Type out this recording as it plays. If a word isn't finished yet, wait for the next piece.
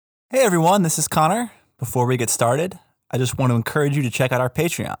Hey everyone, this is Connor. Before we get started, I just want to encourage you to check out our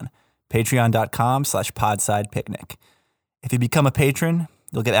Patreon, patreon.com/podsidepicnic. If you become a patron,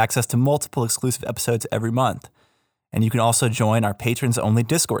 you'll get access to multiple exclusive episodes every month. And you can also join our patrons-only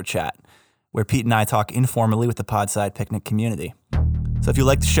Discord chat, where Pete and I talk informally with the Podside Picnic community. So if you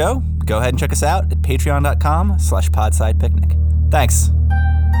like the show, go ahead and check us out at patreon.com/podsidepicnic. Thanks.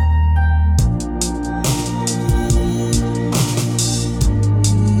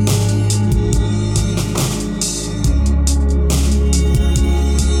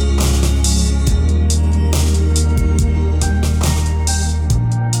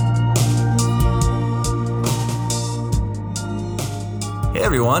 Hey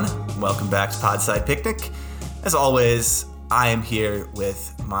everyone, welcome back to Podside Picnic. As always, I am here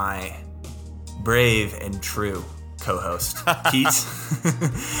with my brave and true co-host, Pete.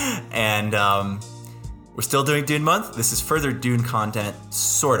 And we're still doing Dune Month. This is further Dune content,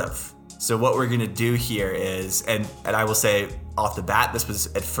 sort of. So what we're going to do here is, and I will say off the bat, this was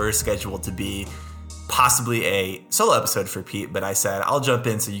at first scheduled to be possibly a solo episode for Pete, but I said, I'll jump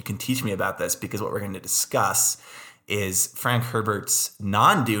in so you can teach me about this, because what we're going to discuss is Frank Herbert's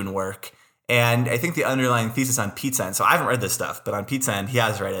non-Dune work, and I think the underlying thesis on Pete's end. So I haven't read this stuff, but on Pete's end, he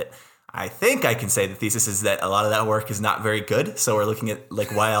has read it. I think I can say the thesis is that a lot of that work is not very good. So we're looking at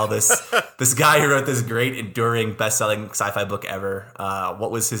like why all this guy who wrote this great, enduring, best-selling sci-fi book ever,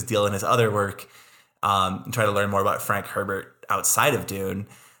 what was his deal in his other work, and try to learn more about Frank Herbert outside of Dune.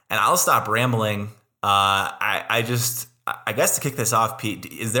 And I'll stop rambling. I guess to kick this off, Pete,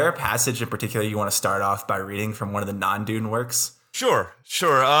 is there a passage in particular you want to start off by reading from one of the non-Dune works? Sure.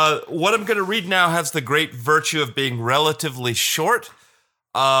 What I'm going to read now has the great virtue of being relatively short,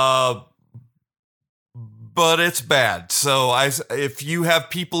 but it's bad. So if you have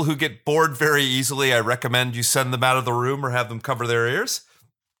people who get bored very easily, I recommend you send them out of the room or have them cover their ears.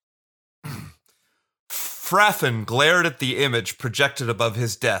 Fraffin glared at the image projected above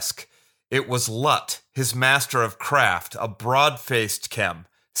his desk. It was Lut, his master of craft, a broad-faced chem,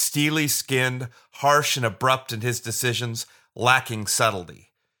 steely-skinned, harsh and abrupt in his decisions, lacking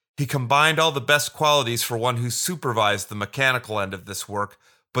subtlety. He combined all the best qualities for one who supervised the mechanical end of this work,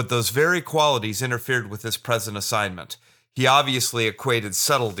 but those very qualities interfered with his present assignment. He obviously equated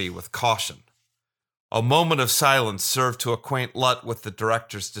subtlety with caution. A moment of silence served to acquaint Lut with the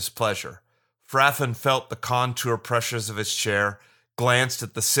director's displeasure. Fraffin felt the contour pressures of his chair, glanced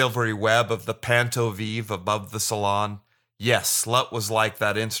at the silvery web of the panto vive above the salon. Yes, Lut was like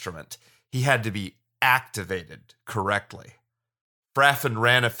that instrument. He had to be activated correctly. Fraffin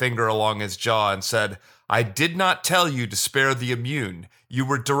ran a finger along his jaw and said, "I did not tell you to spare the immune. You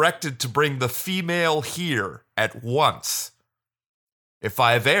were directed to bring the female here at once." "If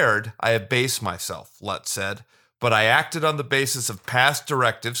I have erred, I abase myself," Lut said, "but I acted on the basis of past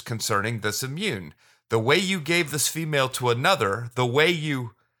directives concerning this immune. The way you gave this female to another, the way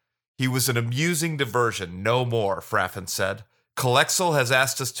you—" "He was an amusing diversion, no more," Fraffin said. "Colexel has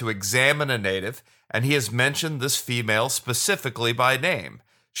asked us to examine a native, and he has mentioned this female specifically by name.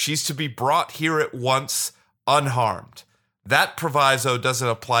 She's to be brought here at once, unharmed. That proviso doesn't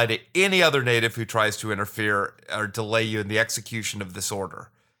apply to any other native who tries to interfere or delay you in the execution of this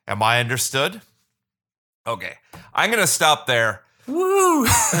order. Am I understood?" Okay, I'm going to stop there. Woo!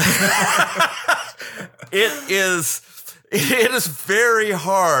 It is very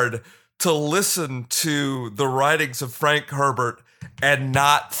hard to listen to the writings of Frank Herbert and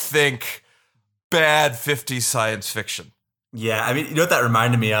not think bad 50s science fiction. Yeah, I mean, you know what that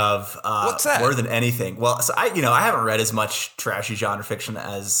reminded me of? What's that? More than anything. Well, so I haven't read as much trashy genre fiction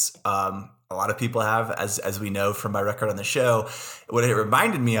as a lot of people have, as we know from my record on the show. What it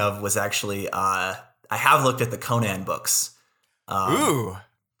reminded me of was actually, I have looked at the Conan books. Ooh.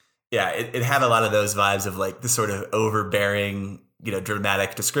 Yeah, it had a lot of those vibes of like the sort of overbearing,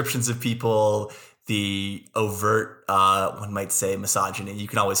 dramatic descriptions of people, the overt, one might say, misogyny. You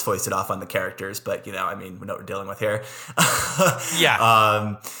can always foist it off on the characters, but we know what we're dealing with here.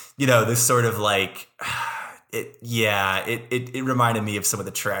 Yeah. This sort of like, it reminded me of some of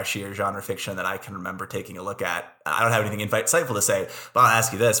the trashier genre fiction that I can remember taking a look at. I don't have anything insightful to say, but I'll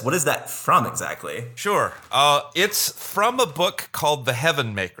ask you this. What is that from exactly? Sure. It's from a book called The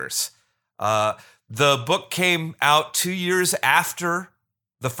Heaven Makers. The book came out 2 years after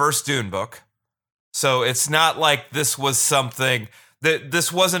the first Dune book. So it's not like this was something that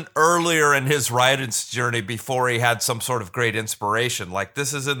this wasn't earlier in his writing's journey before he had some sort of great inspiration. Like,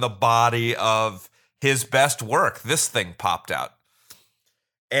 this is in the body of his best work. This thing popped out.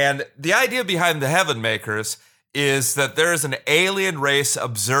 And the idea behind the Heaven Makers is that there is an alien race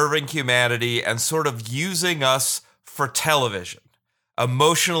observing humanity and sort of using us for television.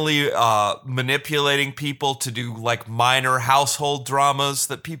 emotionally manipulating people to do like minor household dramas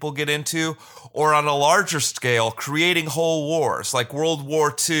that people get into, or on a larger scale, creating whole wars like World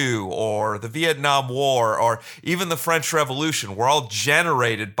War II or the Vietnam War or even the French Revolution, were all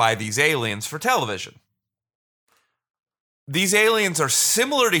generated by these aliens for television. These aliens are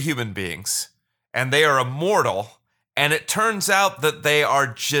similar to human beings, and they are immortal, and it turns out that they are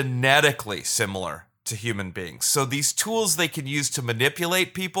genetically similar to human beings. So these tools they can use to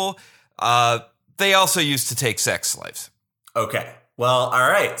manipulate people, they also use to take sex slaves. Okay. Well, all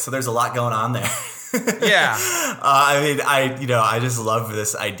right. So there's a lot going on there. Yeah. I just love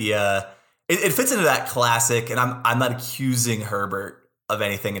this idea. It fits into that classic, and I'm not accusing Herbert of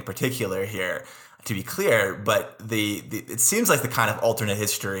anything in particular here, to be clear, but it seems like the kind of alternate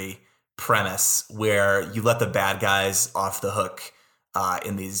history premise where you let the bad guys off the hook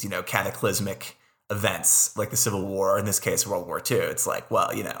in these, cataclysmic events like the Civil War, or in this case, World War II. It's like, well,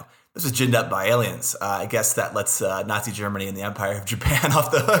 this was ginned up by aliens. I guess that lets Nazi Germany and the Empire of Japan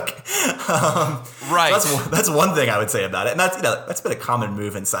off the hook. Right. So that's one thing I would say about it. And that's been a common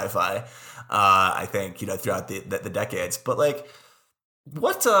move in sci-fi, I think, throughout the decades. But like,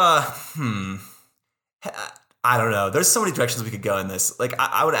 what, I don't know. There's so many directions we could go in this. Like,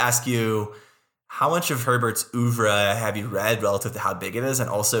 I would ask you, how much of Herbert's oeuvre have you read relative to how big it is? And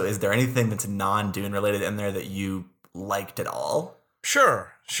also, is there anything that's non-Dune related in there that you liked at all?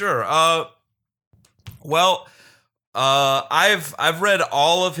 Sure. I've read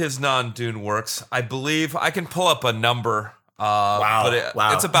all of his non-Dune works. I believe I can pull up a number. Wow.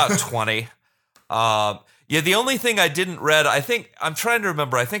 But it's about 20. The only thing I didn't read, I'm trying to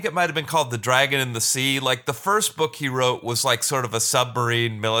remember, I think it might have been called The Dragon in the Sea. Like, the first book he wrote was like sort of a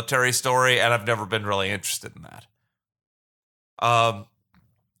submarine military story, and I've never been really interested in that.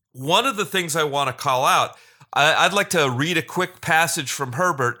 One of the things I want to call out, I'd like to read a quick passage from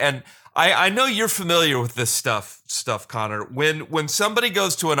Herbert, and I know you're familiar with this stuff, Connor. When somebody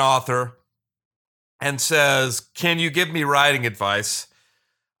goes to an author and says, "Can you give me writing advice?"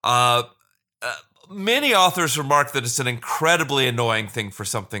 Many authors remark that it's an incredibly annoying thing for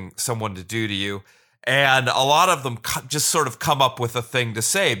someone to do to you, and a lot of them just sort of come up with a thing to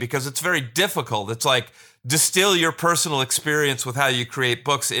say because it's very difficult. It's like, distill your personal experience with how you create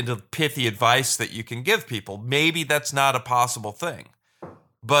books into pithy advice that you can give people. Maybe that's not a possible thing.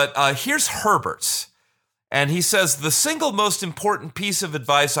 But here's Herbert's. And he says, "The single most important piece of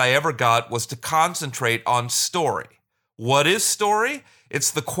advice I ever got was to concentrate on story. What is story?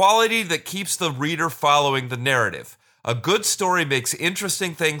 It's the quality that keeps the reader following the narrative. A good story makes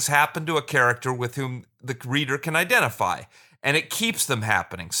interesting things happen to a character with whom the reader can identify, and it keeps them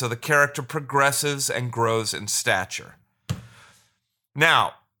happening, so the character progresses and grows in stature."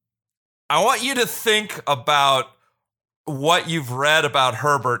 Now, I want you to think about what you've read about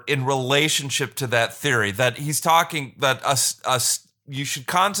Herbert in relationship to that theory, that he's talking that you should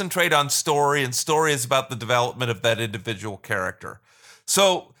concentrate on story, and story is about the development of that individual character.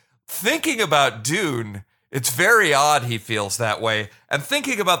 So thinking about Dune, it's very odd he feels that way. And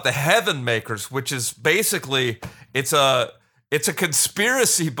thinking about the Heaven Makers, which is basically, it's a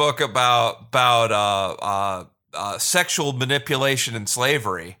conspiracy book about sexual manipulation and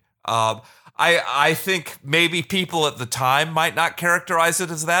slavery. I think maybe people at the time might not characterize it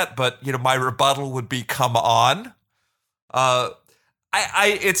as that, but my rebuttal would be, come on.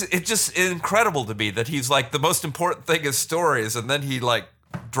 It's just incredible to me that he's like, the most important thing is stories, and then he like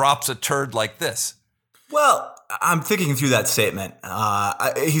drops a turd like this. Well, I'm thinking through that statement.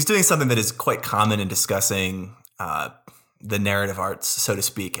 He's doing something that is quite common in discussing the narrative arts, so to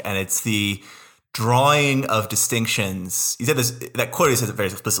speak, and it's the drawing of distinctions. He said this, that quote, he says it very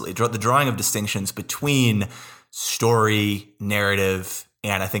explicitly, the drawing of distinctions between story, narrative,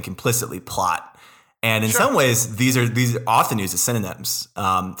 and I think implicitly plot. And in some ways, these are often used as synonyms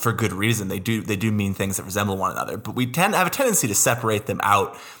for good reason. They do mean things that resemble one another, but we tend to have a tendency to separate them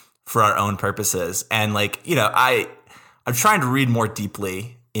out for our own purposes. And like, I'm trying to read more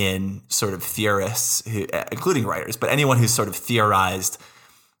deeply in sort of theorists, including writers, but anyone who's sort of theorized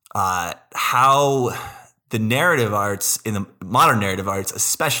how the narrative arts, in the modern narrative arts,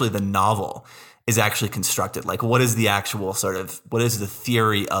 especially the novel, is actually constructed. Like, what is the actual what is the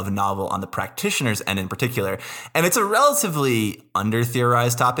theory of novel on the practitioner's end in particular? And it's a relatively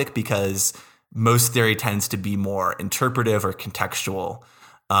under-theorized topic because most theory tends to be more interpretive or contextual.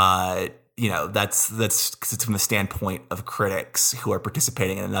 That's because it's from the standpoint of critics who are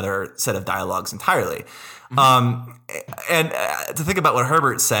participating in another set of dialogues entirely. And to think about what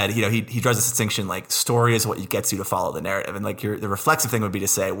Herbert said, he draws this distinction, like story is what gets you to follow the narrative. And like the reflexive thing would be to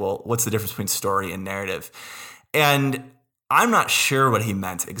say, well, what's the difference between story and narrative? And I'm not sure what he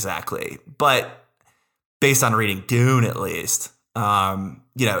meant exactly, but based on reading Dune at least,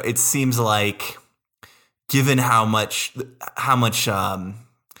 it seems like given how much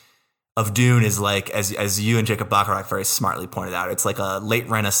of Dune is like, as you and Jacob Bacharach very smartly pointed out, it's like a late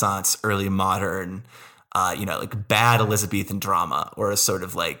Renaissance, early modern, like bad Elizabethan drama, or a sort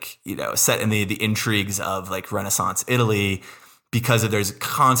of like, set in the intrigues of like Renaissance Italy, because there's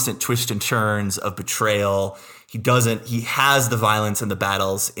constant twists and turns of betrayal. He has the violence and the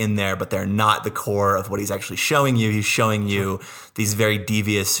battles in there, but they're not the core of what he's actually showing you. He's showing you these very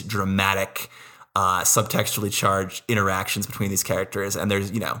devious, dramatic, subtextually charged interactions between these characters. And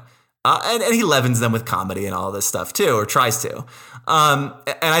there's, and he leavens them with comedy and all of this stuff too, or tries to. And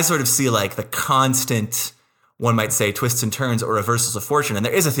I sort of see like the constant, one might say, twists and turns or reversals of fortune. And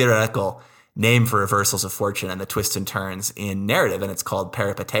there is a theoretical name for reversals of fortune and the twists and turns in narrative, and it's called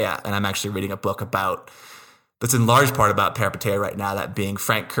peripeteia. And I'm actually reading a book that's in large part about peripeteia right now, that being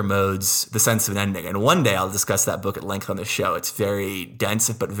Frank Kermode's The Sense of an Ending. And one day I'll discuss that book at length on the show. It's very dense,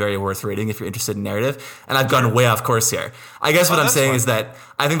 but very worth reading if you're interested in narrative. And I've gone way off course here. I guess what I'm saying is that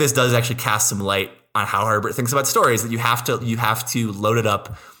I think this does actually cast some light on how Herbert thinks about stories, that you have to load it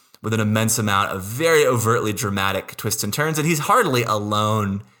up with an immense amount of very overtly dramatic twists and turns. And he's hardly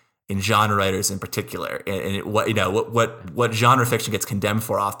alone in genre writers in particular. And what genre fiction gets condemned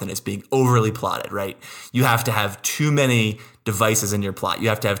for often is being overly plotted, right? You have to have too many devices in your plot. You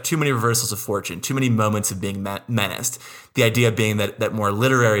have to have too many reversals of fortune, too many moments of being menaced. The idea being that more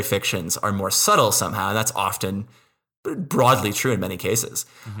literary fictions are more subtle somehow, and that's often broadly true in many cases.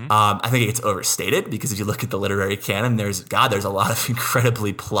 I think it gets overstated, because if you look at the literary canon, there's a lot of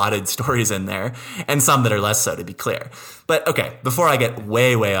incredibly plotted stories in there, and some that are less so, to be clear. But okay, before I get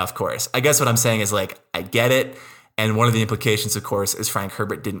way, way off course, I guess what I'm saying is, like, I get it. And one of the implications, of course, is Frank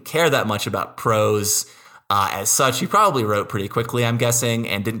Herbert didn't care that much about prose as such. He probably wrote pretty quickly, I'm guessing,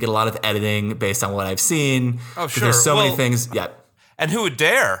 and didn't get a lot of editing based on what I've seen. Oh, sure. There's so many things. Yeah. And who would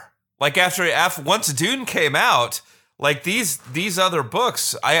dare? Like, after once Dune came out, like these other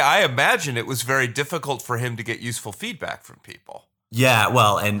books, I imagine it was very difficult for him to get useful feedback from people. Yeah,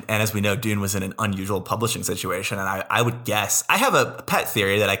 well, and as we know, Dune was in an unusual publishing situation, and I would guess, I have a pet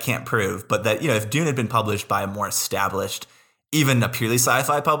theory that I can't prove, but that, if Dune had been published by a more established, even a purely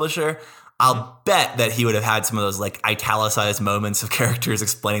sci-fi publisher, I'll bet that he would have had some of those like italicized moments of characters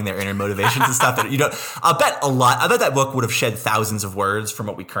explaining their inner motivations and stuff that, I'll bet that book would have shed thousands of words from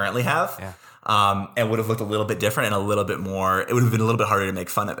what we currently have. Yeah. And would have looked a little bit different and a little bit more, it would have been a little bit harder to make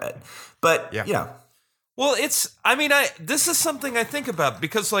fun of it. But, Well, this is something I think about,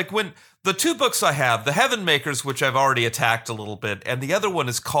 because like when the two books I have, The Heaven Makers, which I've already attacked a little bit, and the other one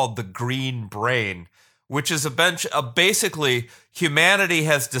is called The Green Brain, which is basically humanity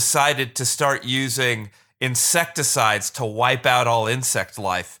has decided to start using insecticides to wipe out all insect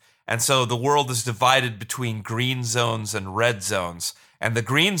life. And so the world is divided between green zones and red zones. And the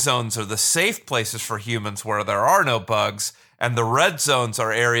green zones are the safe places for humans where there are no bugs. And the red zones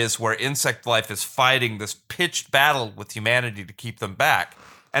are areas where insect life is fighting this pitched battle with humanity to keep them back.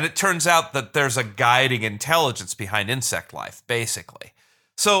 And it turns out that there's a guiding intelligence behind insect life, basically.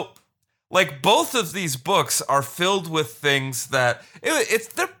 So, like, both of these books are filled with things that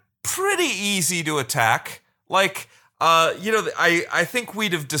they're pretty easy to attack. Like, I think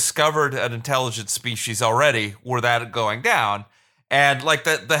we'd have discovered an intelligent species already were that going down. And like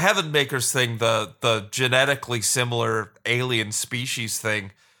the Heaven Makers thing, the genetically similar alien species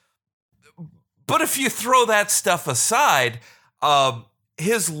thing. But if you throw that stuff aside,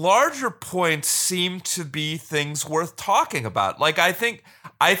 his larger points seem to be things worth talking about. Like I think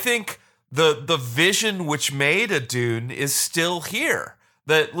the vision which made a Dune is still here.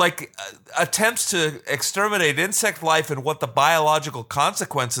 That attempts to exterminate insect life and what the biological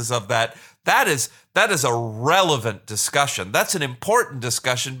consequences of that is a relevant discussion. That's an important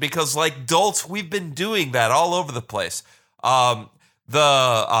discussion because, like dolts, we've been doing that all over the place. All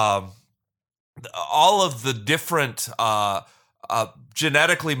of the different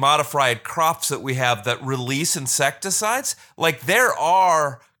genetically modified crops that we have that release insecticides, like there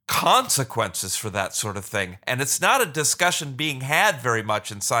are consequences for that sort of thing. And it's not a discussion being had very much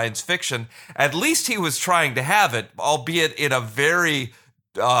in science fiction. At least he was trying to have it, albeit in a very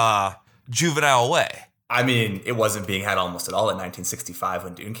juvenile way. I mean, it wasn't being had almost at all in 1965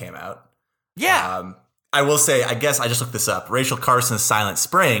 when Dune came out. Yeah. I will say, I guess I just looked this up. Rachel Carson's Silent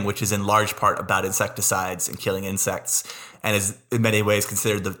Spring, which is in large part about insecticides and killing insects, and is in many ways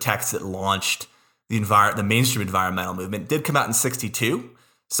considered the text that launched the mainstream environmental movement, did come out in 1962.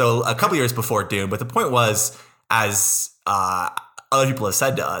 So a couple years before Dune. But the point was, as other people have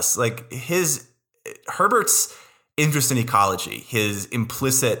said to us, like Herbert's interest in ecology, his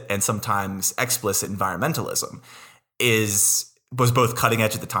implicit and sometimes explicit environmentalism was both cutting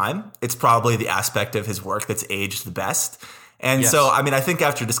edge at the time. It's probably the aspect of his work that's aged the best. And Yes. so, I mean, I think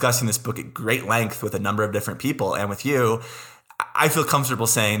after discussing this book at great length with a number of different people and with you, I feel comfortable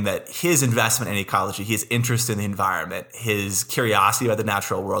saying that his investment in ecology, his interest in the environment, his curiosity about the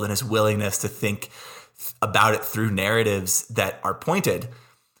natural world, and his willingness to think about it through narratives that are pointed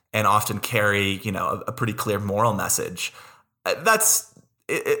and often carry, a pretty clear moral message. That's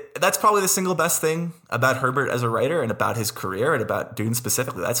probably the single best thing about Herbert as a writer and about his career and about Dune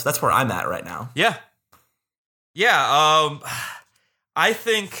specifically. That's where I'm at right now. Yeah. I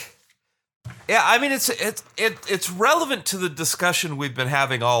think, I mean, it's relevant to the discussion we've been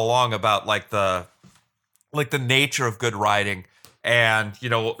having all along about like the nature of good writing and,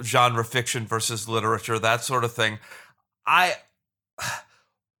 genre fiction versus literature, that sort of thing.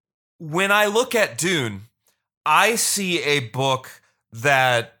 When I look at Dune, I see a book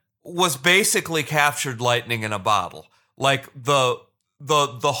that was basically captured lightning in a bottle. Like the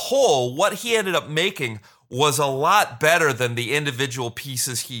whole, what he ended up making was a lot better than the individual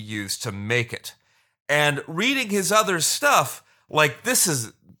pieces he used to make it. And reading his other stuff, like this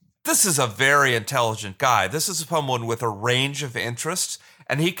is a very intelligent guy. This is someone with a range of interests,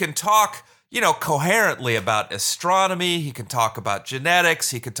 and he can talk, coherently about astronomy. He can talk about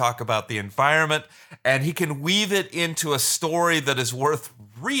genetics. He can talk about the environment, and he can weave it into a story that is worth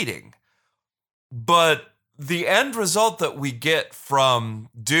reading. But the end result that we get from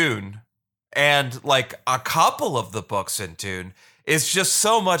Dune and like a couple of the books in Dune is just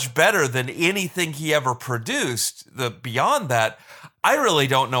so much better than anything he ever produced. Beyond that, I really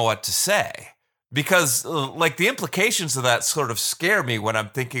don't know what to say. Because like the implications of that sort of scare me when I'm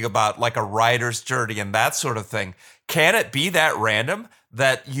thinking about like a writer's journey and that sort of thing. Can it be that random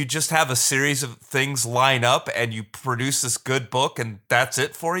that you just have a series of things line up and you produce this good book and that's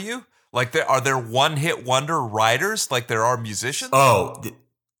it for you? Like are there one-hit wonder writers like there are musicians? Oh,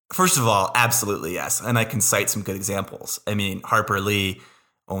 first of all, absolutely yes. And I can cite some good examples. I mean, Harper Lee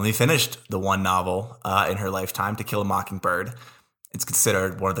only finished the one novel in her lifetime, To Kill a Mockingbird. It's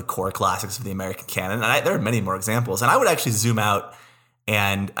considered one of the core classics of the American canon. And there are many more examples. And I would actually zoom out.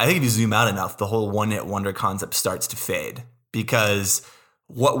 And I think if you zoom out enough, the whole one-hit wonder concept starts to fade. Because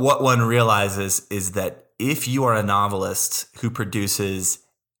what one realizes is that if you are a novelist who produces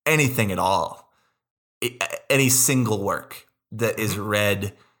anything at all, any single work that is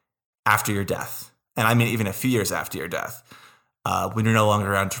read after your death, and I mean even a few years after your death, when you're no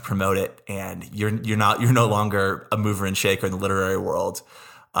longer around to promote it, and you're no longer a mover and shaker in the literary world.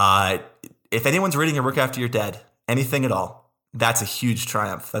 If anyone's reading your work after you're dead, anything at all, that's a huge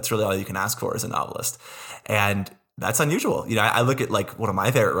triumph. That's really all you can ask for as a novelist, and that's unusual. I look at like one of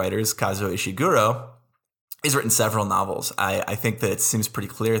my favorite writers, Kazuo Ishiguro. He's written several novels. I think that it seems pretty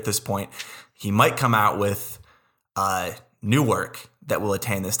clear at this point he might come out with new work that will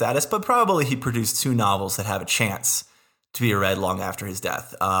attain this status, but probably he produced 2 novels that have a chance to be read long after his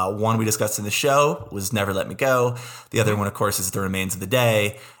death. One we discussed in the show was Never Let Me Go. The other one, of course, is The Remains of the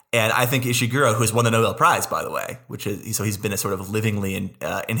Day. And I think Ishiguro, who has won the Nobel Prize, by the way, so he's been a sort of livingly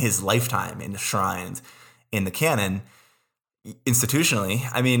in his lifetime enshrined in the canon institutionally.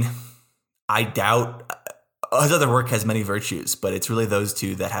 I mean, I doubt his other work has many virtues, but it's really those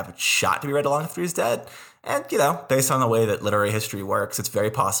 2 that have a shot to be read long after he's dead. And, based on the way that literary history works, it's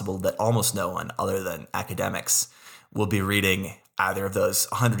very possible that almost no one other than academics will be reading either of those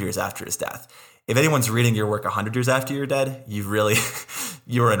 100 years after his death. If anyone's reading your work 100 years after you're dead,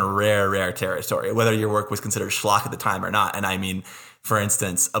 you're in rare territory, whether your work was considered schlock at the time or not. And I mean, for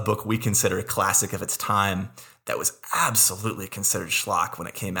instance, a book we consider a classic of its time that was absolutely considered schlock when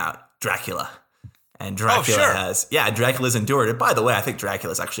it came out, Dracula. And Dracula Dracula's endured. And by the way, I think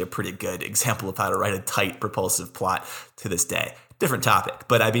Dracula is actually a pretty good example of how to write a tight, propulsive plot to this day. Different topic.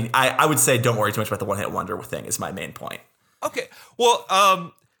 But I mean, I would say don't worry too much about the one-hit wonder thing is my main point. Okay.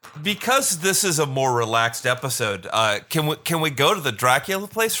 Well, because this is a more relaxed episode, can we go to the Dracula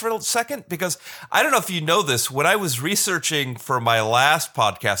place for a second? Because I don't know if you know this, when I was researching for my last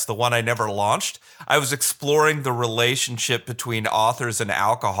podcast, the one I never launched, I was exploring the relationship between authors and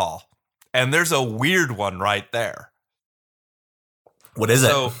alcohol. And there's a weird one right there. What is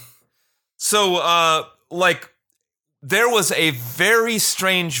it? So, there was a very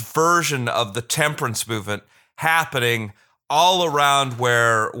strange version of the temperance movement happening all around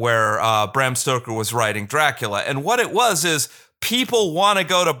where Bram Stoker was writing Dracula. And what it was is people want to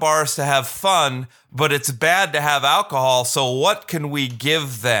go to bars to have fun, but it's bad to have alcohol. So what can we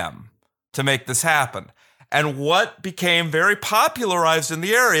give them to make this happen? And what became very popularized in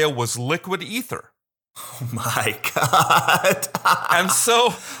the area was liquid ether. Oh my God. And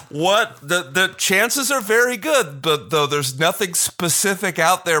so what the chances are very good, but though there's nothing specific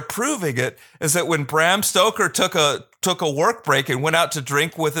out there proving it, is that when Bram Stoker took a work break and went out to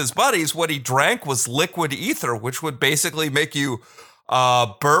drink with his buddies, what he drank was liquid ether, which would basically make you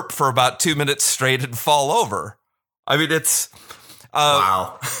burp for about 2 minutes straight and fall over. I mean, it's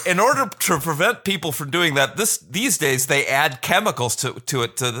Wow. in order to prevent people from doing that, these days they add chemicals to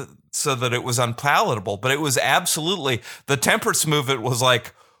it so that it was unpalatable. But it was absolutely, the temperance movement was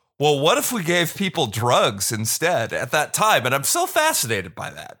like, well, what if we gave people drugs instead at that time? And I'm so fascinated by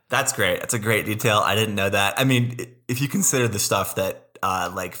that. That's great. That's a great detail. I didn't know that. I mean, if you consider the stuff that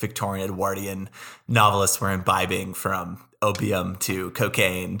like Victorian Edwardian novelists were imbibing, from opium to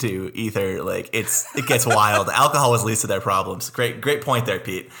cocaine to ether, like it gets wild. Alcohol was least of their problems. Great point there,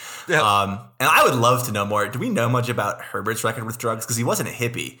 Pete. Yeah. And I would love to know more. Do we know much about Herbert's record with drugs? Because he wasn't a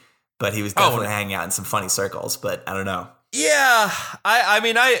hippie, but he was definitely hanging out in some funny circles. But I don't know. Yeah, I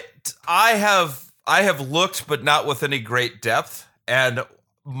mean, I have looked, but not with any great depth. And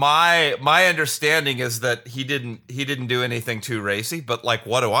my understanding is that he didn't do anything too racy. But like,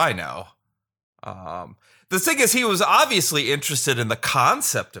 what do I know? The thing is, he was obviously interested in the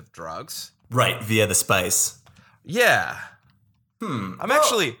concept of drugs, Right, via the spice. Yeah. I'm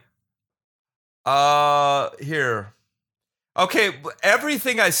actually here. Okay,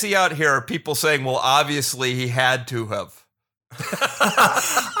 everything I see out here are people saying, well, obviously he had to have.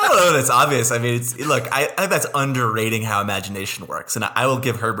 I don't know if that's obvious. I mean, I think that's underrating how imagination works. And I will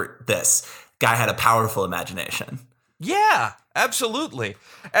give Herbert this. Guy had a powerful imagination. Yeah, absolutely.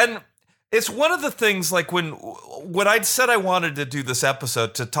 And it's one of the things, like when I'd said I wanted to do this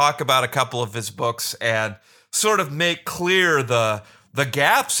episode to talk about a couple of his books and sort of make clear the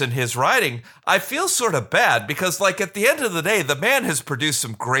gaps in his writing, I feel sort of bad because, like, at the end of the day, the man has produced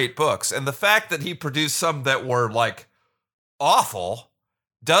some great books. And the fact that he produced some that were, like, awful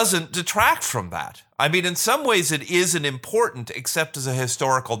doesn't detract from that. I mean, in some ways it isn't important, except as a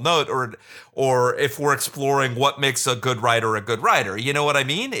historical note, or if we're exploring what makes a good writer. You know what I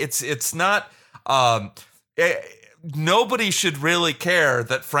mean? It's not. Nobody should really care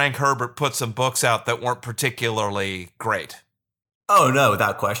that Frank Herbert put some books out that weren't particularly great. Oh no,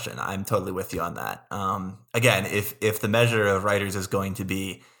 without question, I'm totally with you on that. Again, if the measure of writers is going to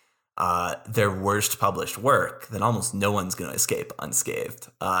be their worst published work, then almost no one's going to escape unscathed.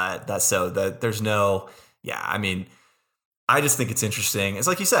 There's no, yeah, I mean, I just think it's interesting. It's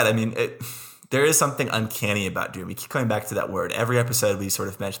like you said, I mean, there is something uncanny about Dune. We keep coming back to that word. Every episode we sort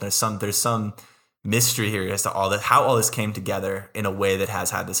of mention there's some mystery here as to how all this came together in a way that has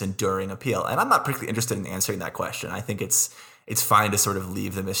had this enduring appeal. And I'm not particularly interested in answering that question. I think it's fine to sort of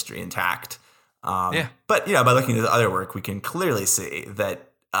leave the mystery intact. But, by looking at the other work, we can clearly see that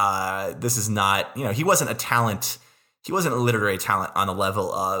this is not, he wasn't a talent. He wasn't a literary talent on the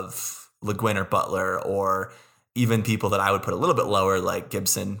level of Le Guin or Butler, or even people that I would put a little bit lower, like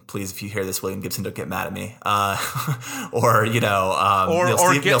Gibson. Please, if you hear this, William Gibson, don't get mad at me. Or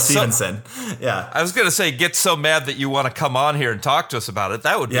Neil Stevenson. Yeah, I was gonna say, get so mad that you want to come on here and talk to us about it.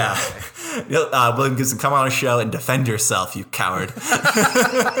 That would be William Gibson, come on a show and defend yourself, you coward.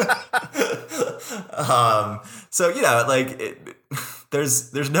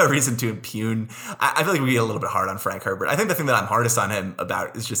 There's no reason to impugn. I feel like we get a little bit hard on Frank Herbert. I think the thing that I'm hardest on him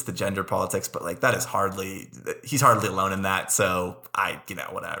about is just the gender politics, but like that is he's hardly alone in that. So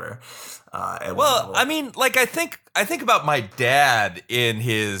whatever. I mean, like I think about my dad in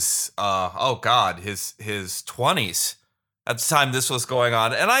his his 20s at the time this was going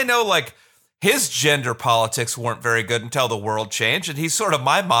on, and I know like his gender politics weren't very good until the world changed, and he's sort of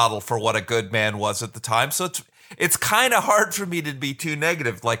my model for what a good man was at the time. So it's kind of hard for me to be too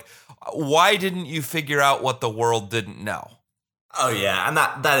negative. Like, why didn't you figure out what the world didn't know? Oh, yeah. And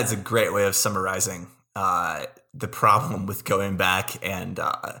that is a great way of summarizing the problem with going back and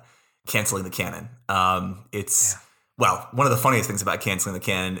canceling the canon. One of the funniest things about canceling the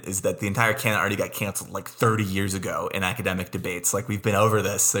canon is that the entire canon already got canceled like 30 years ago in academic debates. Like, we've been over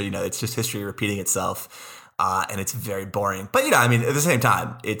this. So, it's just history repeating itself. And it's very boring. But, at the same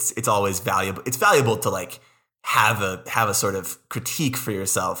time, it's always valuable. It's valuable to like have a sort of critique for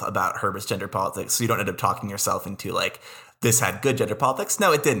yourself about Herbert's gender politics, so you don't end up talking yourself into like, this had good gender politics.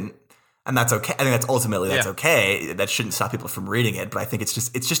 No, it didn't, and that's okay. I think that's ultimately okay. That shouldn't stop people from reading it. But I think it's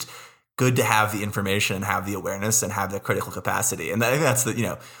just good to have the information and have the awareness and have the critical capacity. And I think that's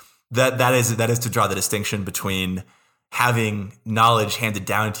that is to draw the distinction between having knowledge handed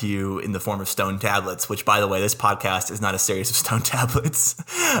down to you in the form of stone tablets, which, by the way, this podcast is not a series of stone tablets.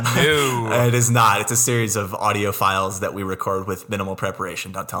 No. It is not. It's a series of audio files that we record with minimal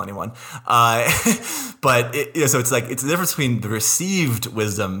preparation. Don't tell anyone. But so it's like, it's the difference between the received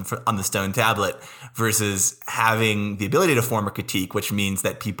wisdom on the stone tablet versus having the ability to form a critique, which means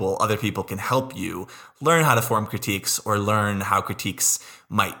that other people can help you learn how to form critiques or learn how critiques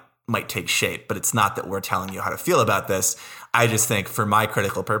might take shape. But it's not that we're telling you how to feel about this. I just think for my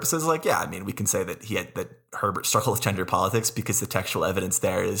critical purposes, like, yeah, I mean, we can say that Herbert struggled with gender politics because the textual evidence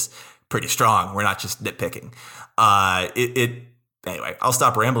there is pretty strong. We're not just nitpicking. Anyway, I'll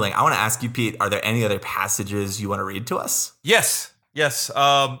stop rambling. I want to ask you, Pete, are there any other passages you want to read to us? Yes.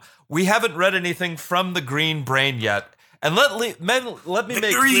 We haven't read anything from the Green Brain yet. And let me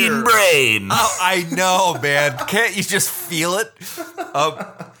make Green clear. Brain. Oh, I know, man. Can't you just feel it?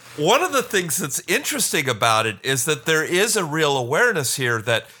 One of the things that's interesting about it is that there is a real awareness here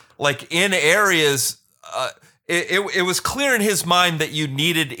that, like, in areas, it was clear in his mind that you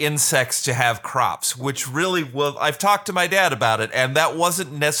needed insects to have crops, which really was. I've talked to my dad about it, and that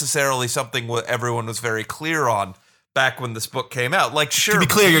wasn't necessarily something everyone was very clear on back when this book came out. Like, sure. To be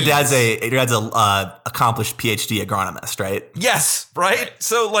clear, your dad's a accomplished PhD agronomist, right? Yes, right.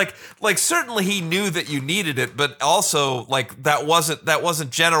 So like certainly he knew that you needed it, but also like that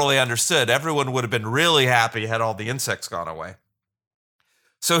wasn't generally understood. Everyone would have been really happy had all the insects gone away.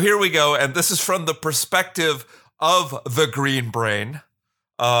 So here we go, and this is from the perspective of the Green Brain.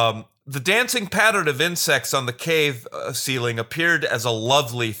 The dancing pattern of insects on the cave ceiling appeared as a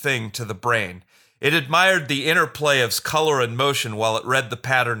lovely thing to the brain. It admired the interplay of color and motion while it read the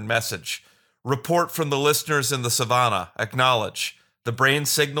pattern message. Report from the listeners in the savannah. Acknowledge. The brain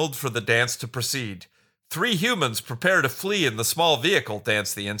signaled for the dance to proceed. 3 humans prepare to flee in the small vehicle,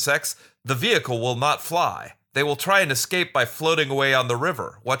 dance the insects. The vehicle will not fly. They will try and escape by floating away on the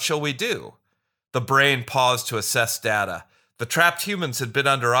river. What shall we do? The brain paused to assess data. The trapped humans had been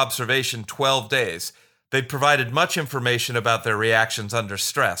under observation 12 days. They'd provided much information about their reactions under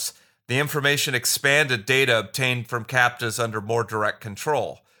stress. The information expanded data obtained from captives under more direct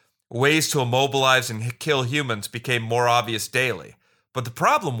control. Ways to immobilize and kill humans became more obvious daily. But the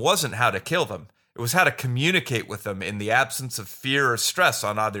problem wasn't how to kill them. It was how to communicate with them in the absence of fear or stress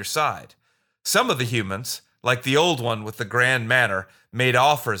on either side. Some of the humans, like the old one with the grand manner, made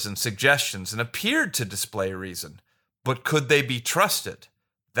offers and suggestions and appeared to display reason. But could they be trusted?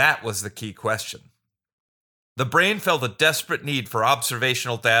 That was the key question. The brain felt a desperate need for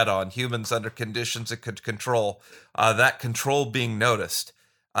observational data on humans under conditions it could control, that control being noticed.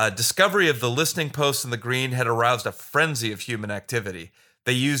 Discovery of the listening posts in the green had aroused a frenzy of human activity.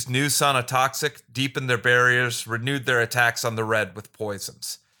 They used new sonotoxic, deepened their barriers, renewed their attacks on the red with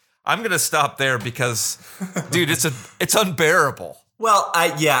poisons. I'm going to stop there because, dude, it's unbearable. Well,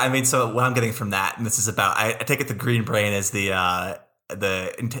 so what I'm getting from that, and this is about, I take it the Green Brain is the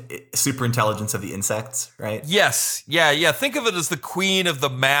super intelligence of the insects, right? Yes. Yeah. Think of it as the queen of the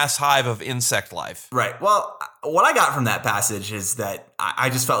mass hive of insect life. Right. Well, what I got from that passage is that I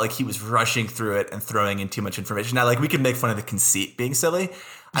just felt like he was rushing through it and throwing in too much information. Now, like, we could make fun of the conceit being silly.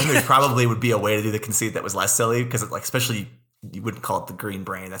 I think there probably would be a way to do the conceit that was less silly because, like, especially you wouldn't call it the Green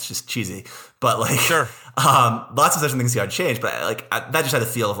Brain. That's just cheesy. But, like, sure. Lots of different things you got to change. But, like, that just had the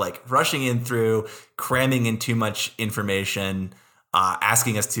feel of, like, rushing in through, cramming in too much information,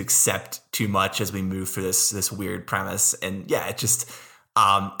 asking us to accept too much as we move through this weird premise. And yeah, it just,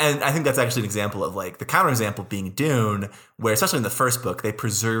 and I think that's actually an example of, like, the counterexample being Dune, where especially in the first book, they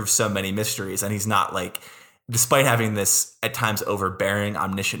preserve so many mysteries, and he's not, like, despite having this at times overbearing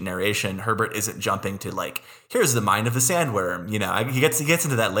omniscient narration, Herbert isn't jumping to, like, here's the mind of the sandworm. You know, he gets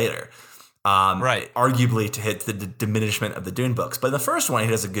into that later. Right. Arguably to hit the diminishment of the Dune books. But in the first one, he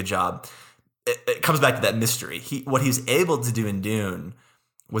does a good job. It comes back to that mystery. What he was able to do in Dune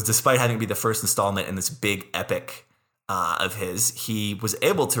was, despite having to be the first installment in this big epic of his, he was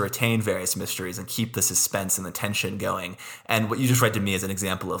able to retain various mysteries and keep the suspense and the tension going. And what you just read to me is an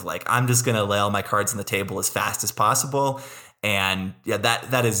example of, like, I'm just going to lay all my cards on the table as fast as possible. And yeah,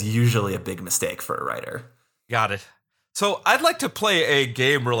 that is usually a big mistake for a writer. Got it. So I'd like to play a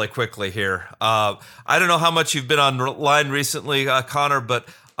game really quickly here. I don't know how much you've been online recently, Connor, but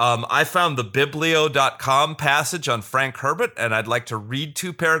I found the biblio.com passage on Frank Herbert, and I'd like to read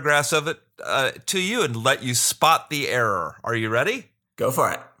 2 paragraphs of it to you and let you spot the error. Are you ready? Go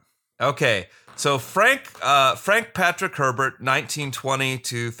for it. Okay. So Frank Patrick Herbert, 1920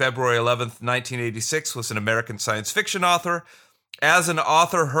 to February 11th, 1986, was an American science fiction author. As an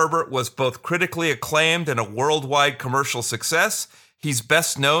author, Herbert was both critically acclaimed and a worldwide commercial success. He's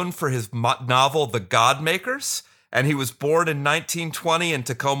best known for his novel The God Makers, and he was born in 1920 in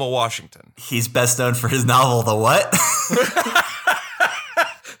Tacoma, Washington. He's best known for his novel, The What?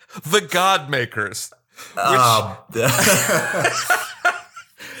 The Godmakers.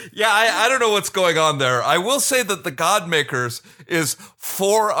 Yeah, I don't know what's going on there. I will say that The Godmakers is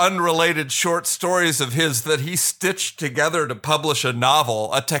 4 unrelated short stories of his that he stitched together to publish a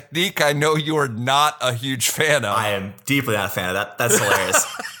novel, a technique I know you are not a huge fan of. I am deeply not a fan of that. That's hilarious.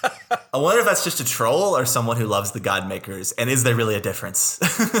 I wonder if that's just a troll or someone who loves The Godmakers, and is there really a difference?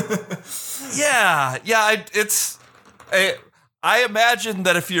 Yeah, I imagine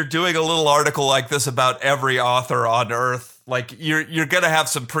that if you're doing a little article like this about every author on Earth, like you're gonna have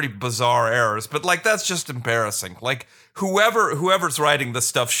some pretty bizarre errors, but like that's just embarrassing. Like whoever's writing this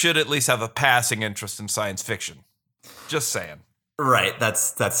stuff should at least have a passing interest in science fiction. Just saying. Right,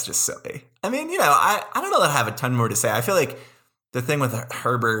 that's just silly. I mean, I don't know that I have a ton more to say. I feel like the thing with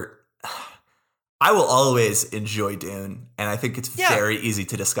Herbert, I will always enjoy Dune, and I think it's very easy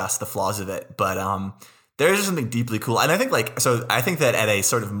to discuss the flaws of it, but there's just something deeply cool. And I think I think that at a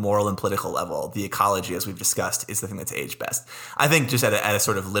sort of moral and political level, the ecology, as we've discussed, is the thing that's aged best. I think just at a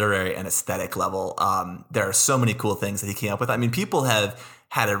sort of literary and aesthetic level, there are so many cool things that he came up with. I mean, people have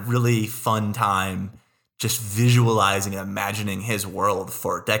had a really fun time just visualizing and imagining his world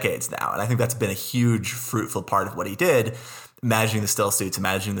for decades now. And I think that's been a huge, fruitful part of what he did. Imagining the still suits,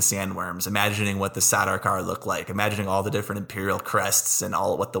 imagining the sandworms, imagining what the Sardaukar look like, imagining all the different imperial crests and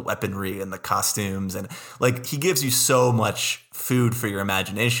all what the weaponry and the costumes, and like he gives you so much food for your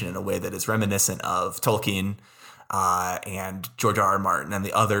imagination in a way that is reminiscent of Tolkien and George R.R. Martin and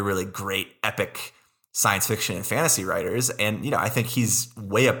the other really great epic science fiction and fantasy writers. And I think he's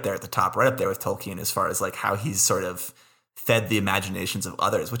way up there at the top, right up there with Tolkien as far as like how he's sort of fed the imaginations of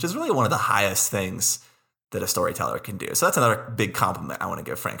others, which is really one of the highest things that a storyteller can do. So that's another big compliment I want to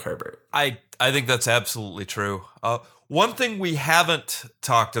give Frank Herbert. I think that's absolutely true. One thing we haven't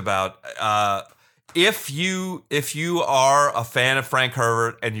talked about, if you are a fan of Frank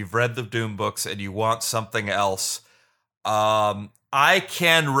Herbert and you've read the Dune books and you want something else, I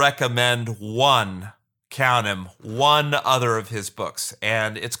can recommend one other of his books,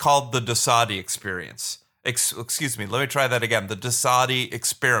 and it's called The Dosadi Experience. Excuse me, let me try that again. The Dosadi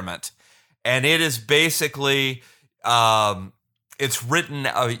Experiment. And it is basically, it's written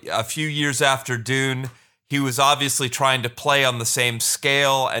a few years after Dune. He was obviously trying to play on the same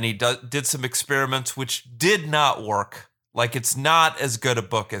scale, and he did some experiments which did not work. Like, it's not as good a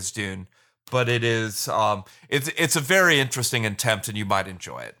book as Dune, but it is, it's a very interesting attempt, and you might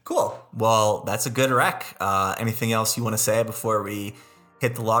enjoy it. Cool. Well, that's a good rec. Anything else you want to say before we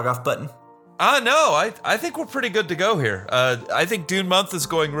hit the log off button? No, I think we're pretty good to go here. I think Dune Month is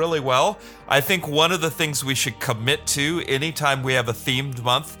going really well. I think one of the things we should commit to anytime we have a themed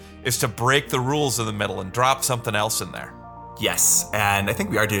month is to break the rules in the middle and drop something else in there. Yes, and I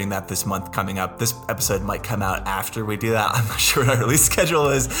think we are doing that this month coming up. This episode might come out after we do that. I'm not sure what our release schedule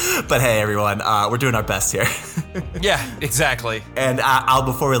is, but hey, everyone, we're doing our best here. Yeah, exactly. And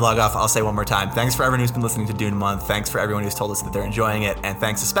before we log off, I'll say one more time, thanks for everyone who's been listening to Dune Month. Thanks for everyone who's told us that they're enjoying it. And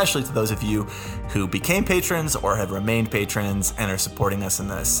thanks especially to those of you who became patrons or have remained patrons and are supporting us in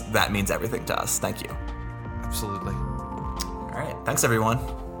this. That means everything to us. Thank you. Absolutely. All right. Thanks, everyone.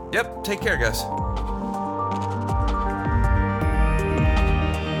 Yep. Take care, guys.